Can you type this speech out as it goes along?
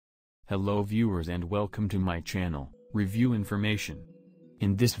Hello viewers and welcome to my channel, Review Information.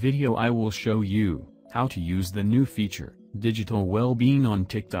 In this video I will show you how to use the new feature, Digital Wellbeing on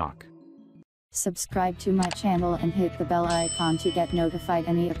TikTok. Subscribe to my channel and hit the bell icon to get notified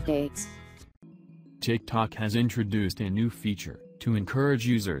any updates. TikTok has introduced a new feature to encourage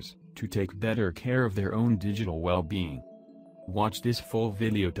users to take better care of their own digital well-being. Watch this full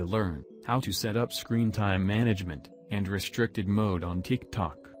video to learn how to set up screen time management and restricted mode on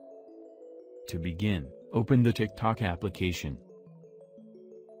TikTok. To begin, open the TikTok application.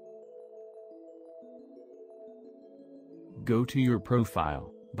 Go to your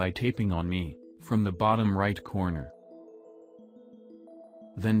profile by tapping on Me from the bottom right corner.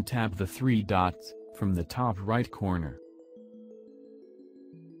 Then tap the three dots from the top right corner.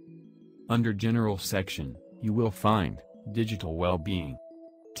 Under General section, you will find Digital Wellbeing.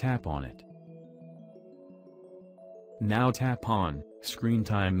 Tap on it. Now tap on Screen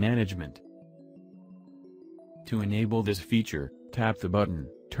Time Management. To enable this feature, tap the button,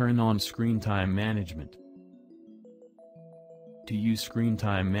 Turn on Screen Time Management. To use Screen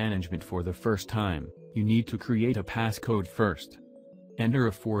Time Management for the first time, you need to create a passcode first. Enter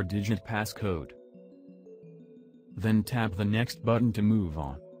a 4-digit passcode. Then tap the next button to move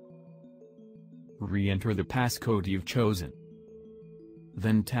on. Re-enter the passcode you've chosen.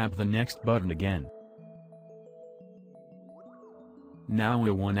 Then tap the next button again. Now a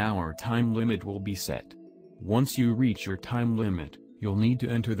 1-hour time limit will be set. Once you reach your time limit, you'll need to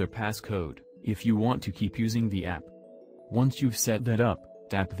enter the passcode, if you want to keep using the app. Once you've set that up,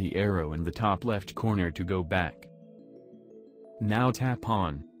 tap the arrow in the top left corner to go back. Now tap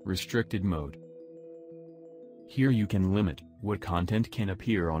on Restricted Mode. Here you can limit what content can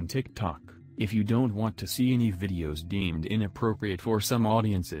appear on TikTok, if you don't want to see any videos deemed inappropriate for some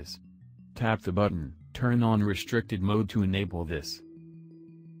audiences. Tap the button, Turn on Restricted Mode to enable this.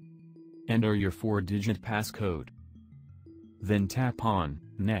 Enter your 4-digit passcode. Then tap on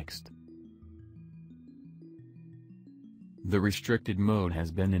Next. The restricted mode has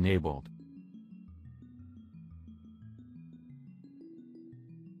been enabled.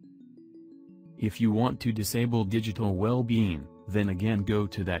 If you want to disable digital well-being, then again go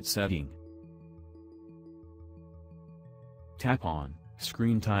to that setting. Tap on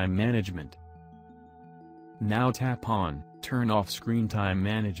Screen Time Management. Now tap on Turn off Screen Time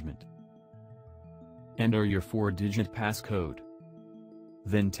Management. Enter your 4-digit passcode.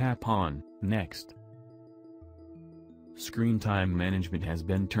 Then tap on Next. Screen Time Management has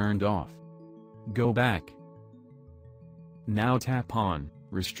been turned off. Go back. Now tap on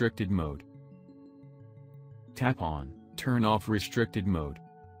Restricted Mode. Tap on Turn off Restricted Mode.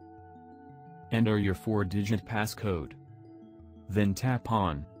 Enter your 4-digit passcode. Then tap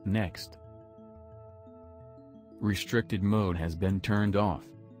on Next. Restricted mode has been turned off.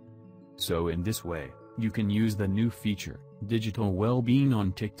 So in this way, you can use the new feature, Digital Wellbeing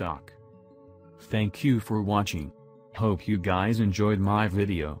on TikTok. Thank you for watching. Hope you guys enjoyed my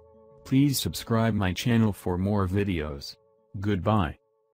video. Please subscribe my channel for more videos. Goodbye.